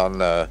influence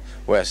on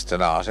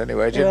Western art.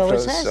 Anyway, it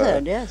always has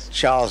had, yes.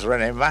 Charles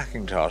René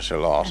Mackintosh a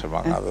lot,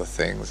 among other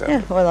things.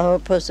 Yeah, well, the whole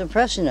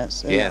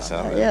post-impressionists. Yes,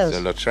 yes.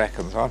 Lautrec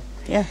and so on.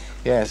 Yeah.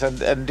 Yes,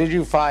 and did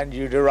you find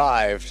you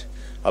derived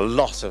a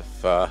lot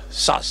of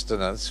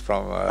sustenance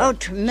from... oh,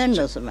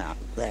 tremendous amount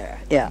there,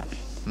 yeah.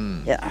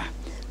 Yeah.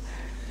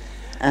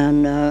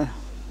 And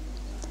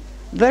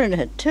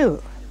Bernard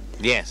too.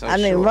 Yes, I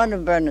mean, sure. one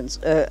of Bernard's,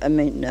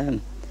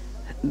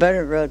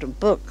 Bernard wrote a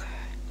book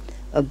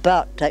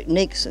about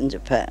techniques in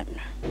Japan.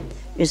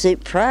 You see,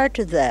 prior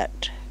to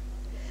that,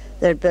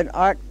 there had been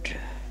art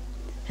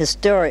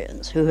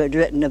historians who had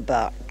written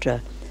about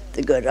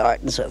the good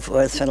art and so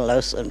forth,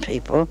 Fenellosa and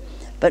people,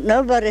 but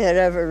nobody had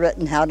ever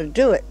written how to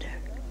do it.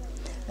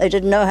 They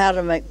didn't know how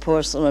to make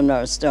porcelain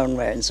or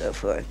stoneware and so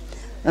forth.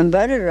 And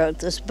Bernard wrote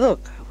this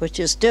book, which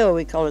is still,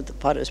 we call it the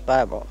Potter's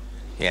Bible.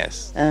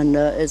 Yes. And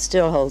it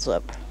still holds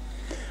up.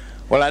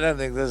 Well, I don't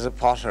think there's a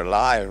potter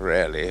alive,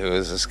 really, who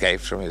has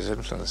escaped from his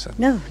influence.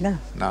 No, no.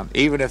 None.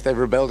 Even if they've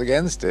rebelled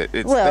against it,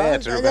 it's well, there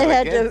to rebel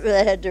against.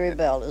 They had to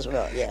rebel as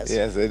well, yes.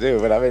 Yes, they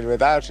do. But I mean,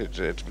 without it,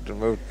 it would have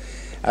moved.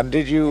 And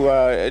did you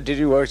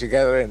work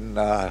together in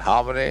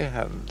harmony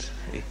and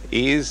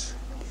ease?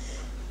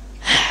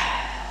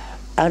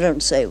 I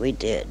don't say we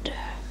did.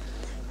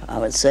 I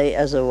would say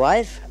as a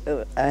wife,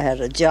 I had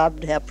a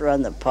job to help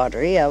run the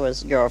pottery. I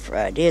was Girl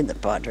Friday in the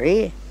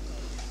pottery.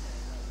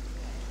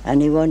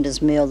 And he wanted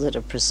his meals at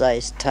a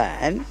precise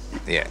time.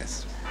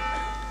 Yes.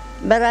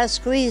 But I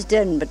squeezed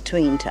in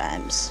between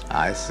times.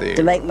 I see.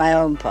 To make my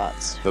own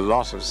pots. The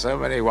lot of so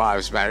many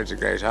wives married to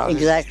great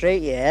artists. Exactly,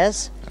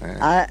 yes.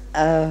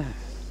 Yeah.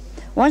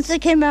 Once they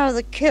came out of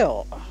the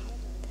kiln,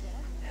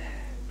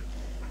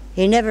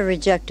 he never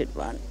rejected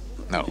one.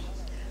 No.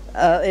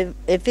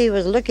 If he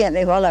was looking at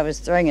me while I was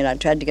throwing it, I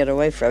tried to get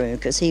away from him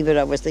because he would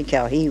always think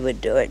how he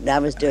would do it, and I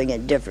was doing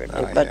it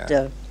differently.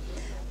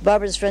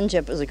 Barbara's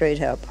friendship was a great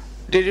help.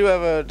 Did you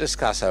ever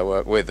discuss her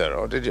work with her,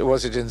 or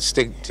was it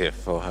instinctive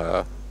for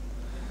her?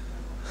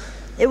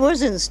 It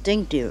was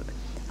instinctive.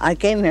 I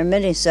came here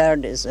many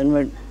Saturdays, and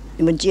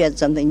when she had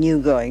something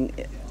new going,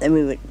 then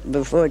we would,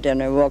 before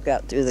dinner, walk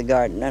out through the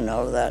garden and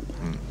all of that.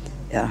 Mm.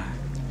 Yeah.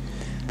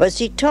 But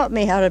she taught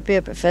me how to be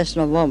a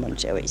professional woman,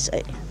 shall we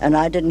say. And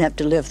I didn't have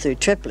to live through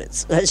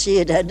triplets as she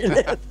had to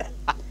live.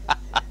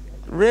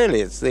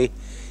 Really, it's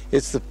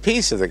the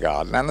peace of the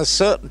garden and the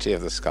certainty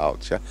of the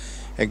sculpture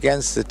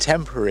against the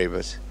temporary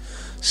but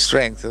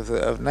strength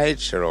of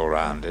nature all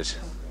round it.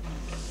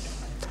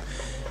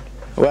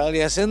 Well,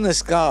 yes, in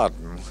this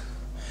garden,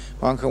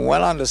 one can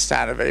well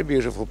understand a very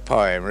beautiful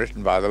poem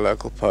written by the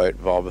local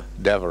poet Bob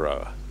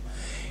Devereux.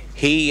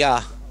 He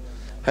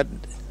had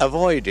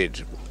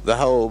avoided the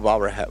whole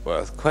Barbara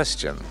Hepworth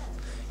question.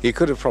 He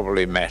could have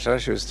probably met her,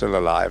 she was still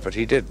alive, but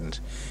he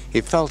didn't.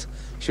 He felt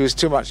she was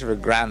too much of a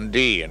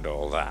grandee and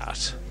all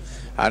that.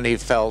 And he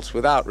felt,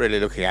 without really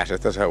looking at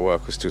it, that her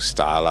work was too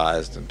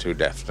stylized and too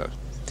definite.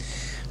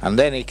 And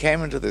then he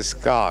came into this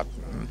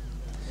garden,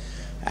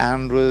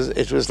 and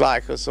it was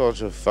like a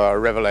sort of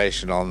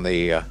revelation on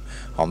the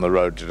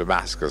road to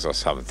Damascus or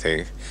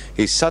something.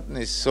 He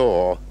suddenly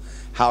saw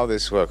how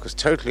this work was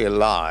totally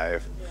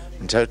alive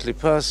and totally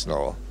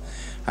personal.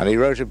 And he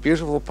wrote a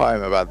beautiful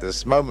poem about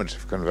this moment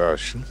of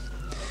conversion,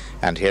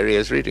 and here he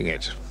is reading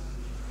it.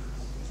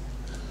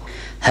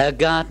 Her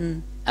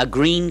garden, a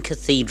green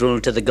cathedral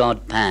to the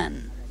god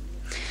Pan,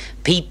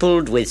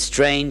 peopled with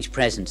strange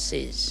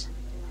presences.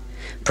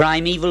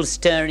 Primeval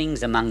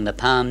stirrings among the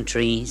palm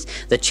trees,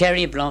 the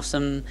cherry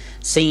blossom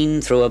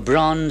seen through a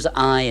bronze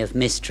eye of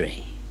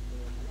mystery.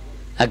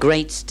 A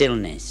great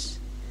stillness,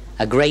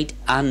 a great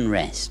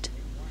unrest,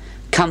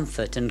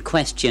 comfort and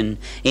question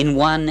in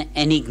one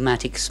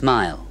enigmatic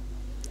smile.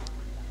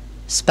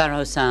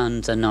 Sparrow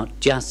sounds are not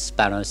just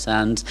sparrow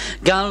sounds,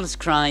 gulls'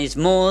 cries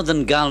more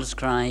than gulls'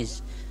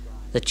 cries.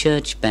 The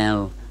church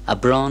bell, a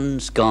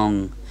bronze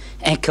gong,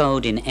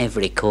 echoed in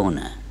every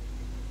corner.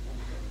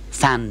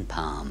 Fan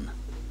palm,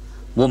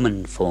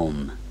 woman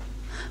form,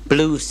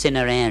 blue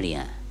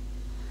cineraria,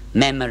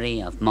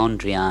 memory of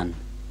Mondrian,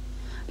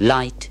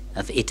 light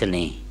of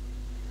Italy,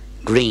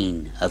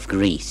 green of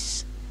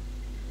Greece.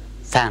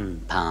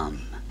 Fan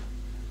palm,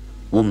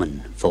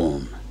 woman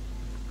form.